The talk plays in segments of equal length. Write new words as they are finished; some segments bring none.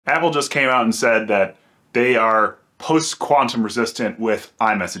Apple just came out and said that they are post-quantum resistant with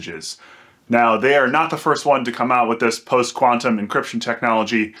iMessages. Now, they are not the first one to come out with this post-quantum encryption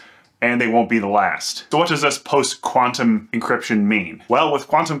technology, and they won't be the last. So what does this post-quantum encryption mean? Well, with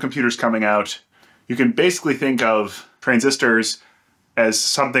quantum computers coming out, you can basically think of transistors as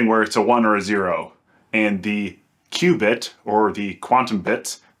something where it's a 1 or a 0, and the qubit, or the quantum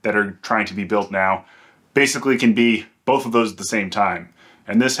bits that are trying to be built now, basically can be both of those at the same time.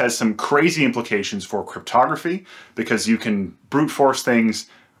 And this has some crazy implications for cryptography, because you can brute force things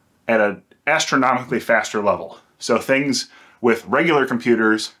at an astronomically faster level. So things with regular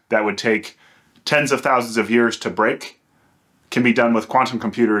computers that would take tens of thousands of years to break can be done with quantum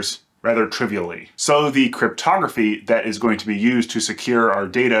computers rather trivially. So the cryptography that is going to be used to secure our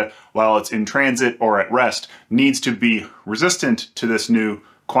data while it's in transit or at rest needs to be resistant to this new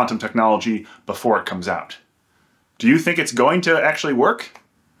quantum technology before it comes out. Do you think it's going to actually work?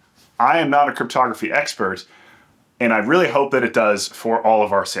 I am not a cryptography expert, and I really hope that it does for all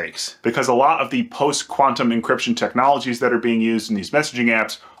of our sakes, because a lot of the post-quantum encryption technologies that are being used in these messaging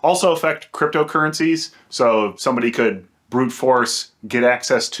apps also affect cryptocurrencies. So somebody could brute force get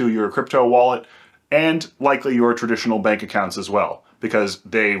access to your crypto wallet, and likely your traditional bank accounts as well, because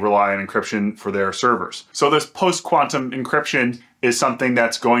they rely on encryption for their servers. So this post-quantum encryption is something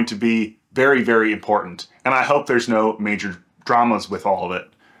that's going to be very, very important. And I hope there's no major dramas with all of it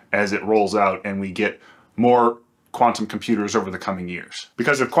as it rolls out and we get more quantum computers over the coming years.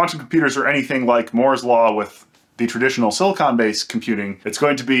 Because if quantum computers are anything like Moore's law with the traditional silicon-based computing, it's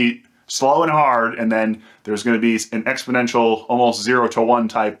going to be slow and hard, and then there's going to be an exponential, almost 0 to 1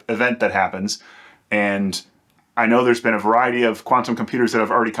 type event that happens. And I know there's been a variety of quantum computers that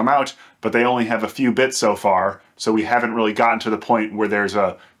have already come out, but they only have a few bits so far, so we haven't really gotten to the point where there's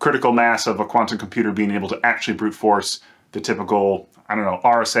a critical mass of a quantum computer being able to actually brute force the typical, I don't know,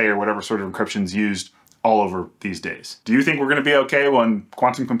 RSA or whatever sort of encryption is used all over these days. Do you think we're going to be okay when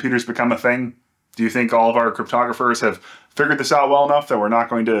quantum computers become a thing? Do you think all of our cryptographers have figured this out well enough that we're not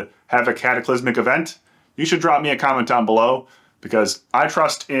going to have a cataclysmic event? You should drop me a comment down below, because I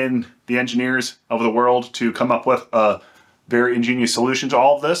trust in the engineers of the world to come up with a very ingenious solution to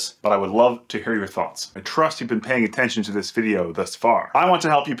all of this, but I would love to hear your thoughts. I trust you've been paying attention to this video thus far. I want to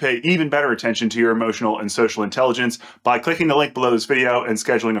help you pay even better attention to your emotional and social intelligence by clicking the link below this video and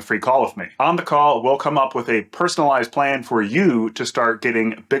scheduling a free call with me. On the call, we'll come up with a personalized plan for you to start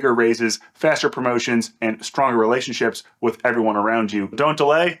getting bigger raises, faster promotions, and stronger relationships with everyone around you. Don't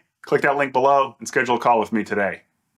delay, click that link below and schedule a call with me today.